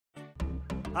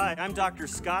Hi, I'm Dr.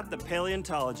 Scott, the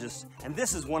paleontologist, and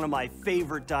this is one of my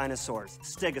favorite dinosaurs,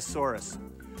 Stegosaurus.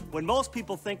 When most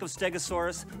people think of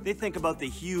Stegosaurus, they think about the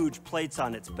huge plates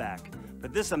on its back.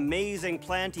 But this amazing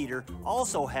plant eater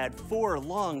also had 4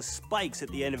 long spikes at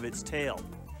the end of its tail.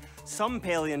 Some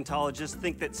paleontologists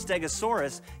think that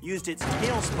Stegosaurus used its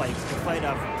tail spikes to fight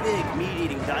off big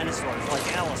meat-eating dinosaurs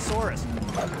like Allosaurus.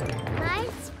 My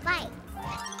spike.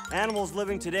 Animals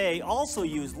living today also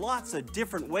use lots of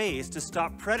different ways to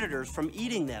stop predators from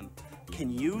eating them.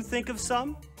 Can you think of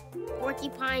some?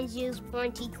 Porcupines use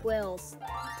pointy quills.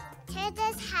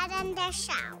 Turtles hide in their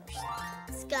showers.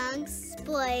 Skunks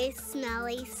spray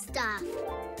smelly stuff.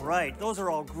 Right, those are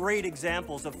all great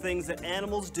examples of things that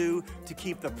animals do to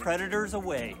keep the predators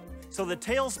away. So the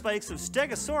tail spikes of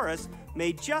Stegosaurus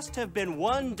may just have been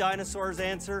one dinosaur's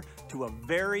answer to a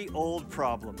very old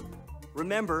problem.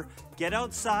 Remember, get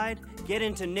outside, get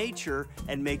into nature,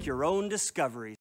 and make your own discoveries.